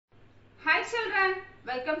Hi children,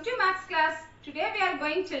 welcome to maths class. Today we are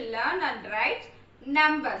going to learn and write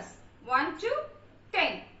numbers 1 to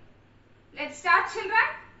 10. Let's start children.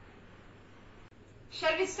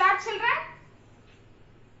 Shall we start children?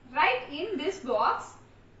 Write in this box,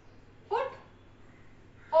 put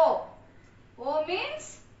O. O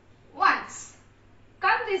means ones.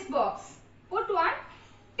 Come this box, put one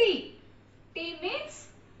T. T means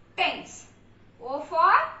tens. O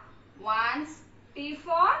for ones, T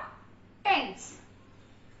for tens.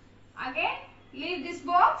 Again, leave this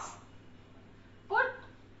box. Put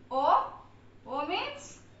O. O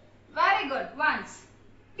means very good ones.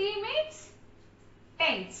 T means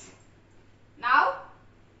tens. Now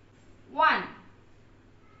 1.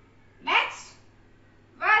 Next,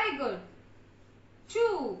 very good.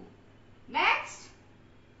 2. Next,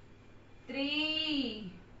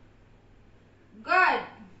 3. Good.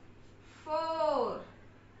 4.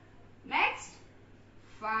 Next,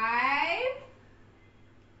 5.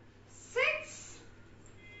 6.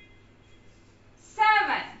 7.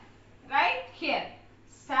 Right here.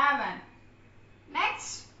 7.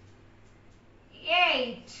 Next,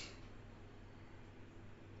 8.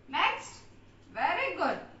 Next, very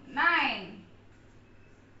good. 9.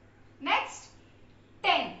 Next,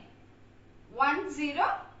 10. 1, 0,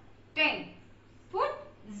 10. Put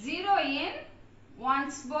 0 in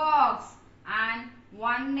ones box and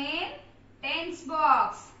 1 in tens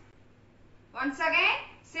box. Once again,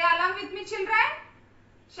 say along with me children.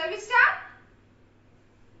 Shall we start?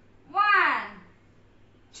 1,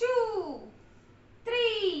 2,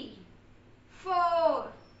 3, 4,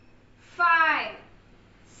 5,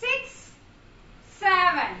 6,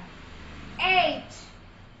 7, 8,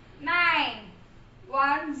 9,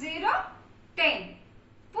 1, 0, 10.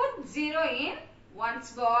 Put 0 in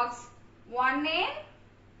ones box, 1 in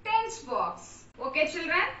tens box. Okay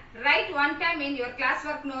children, write 1 time in your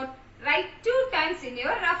classwork note. Write 2 times in your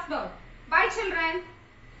rough note. Bye children.